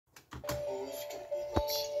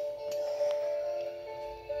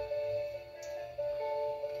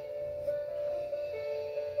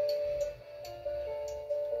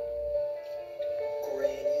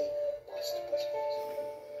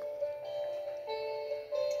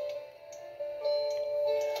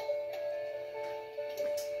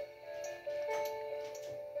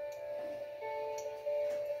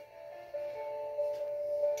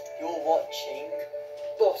watching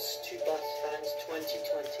Boss to Bus Fans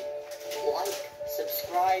 2020. Like,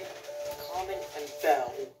 subscribe, comment and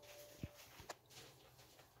bell.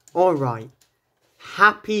 Alright,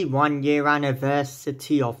 happy 1 year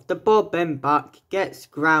anniversary of the Bob and Buck Gets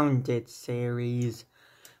Grounded series.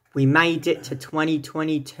 We made it to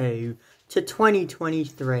 2022 to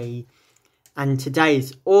 2023 and today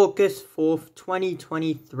is August 4th,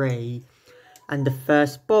 2023 and the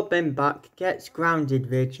first Bob and Buck Gets Grounded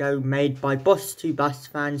video made by Boss to Bus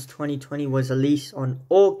Fans 2020 was released on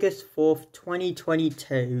August 4th,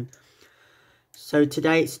 2022. So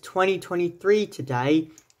today it's 2023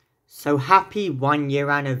 today. So happy 1 year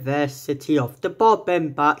anniversary of the Bob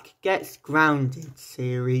and Buck Gets Grounded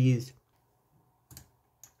series.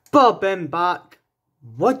 Bob and Buck,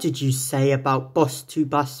 what did you say about Boss to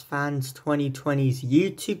Bus Fans 2020's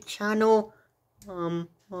YouTube channel?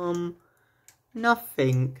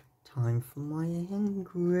 Nothing. Time for my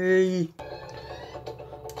angry.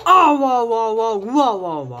 Oh,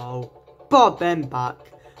 whoa. Bob and Buck,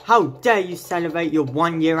 how dare you celebrate your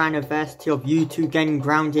 1 year anniversary of you two getting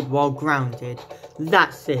grounded while grounded.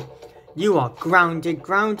 That's it. You are grounded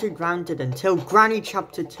until Granny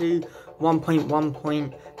Chapter 2,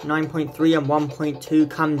 1.1.9.3 and 1.2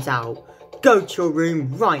 comes out. Go to your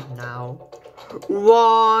room right now.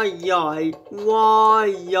 Why?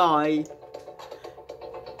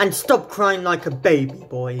 And stop crying like a baby,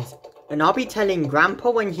 boys. And I'll be telling Grandpa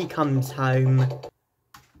when he comes home.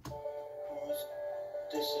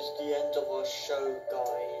 This is the end of our show,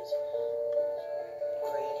 guys.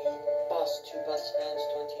 Really? Boss to Bus Fans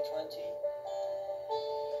 2020?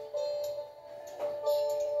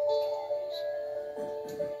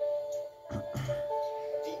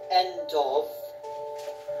 The end of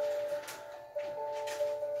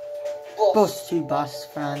Boss to Bus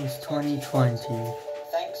Fans 2020.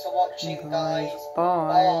 Thanks for watching, guys.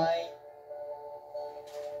 Bye.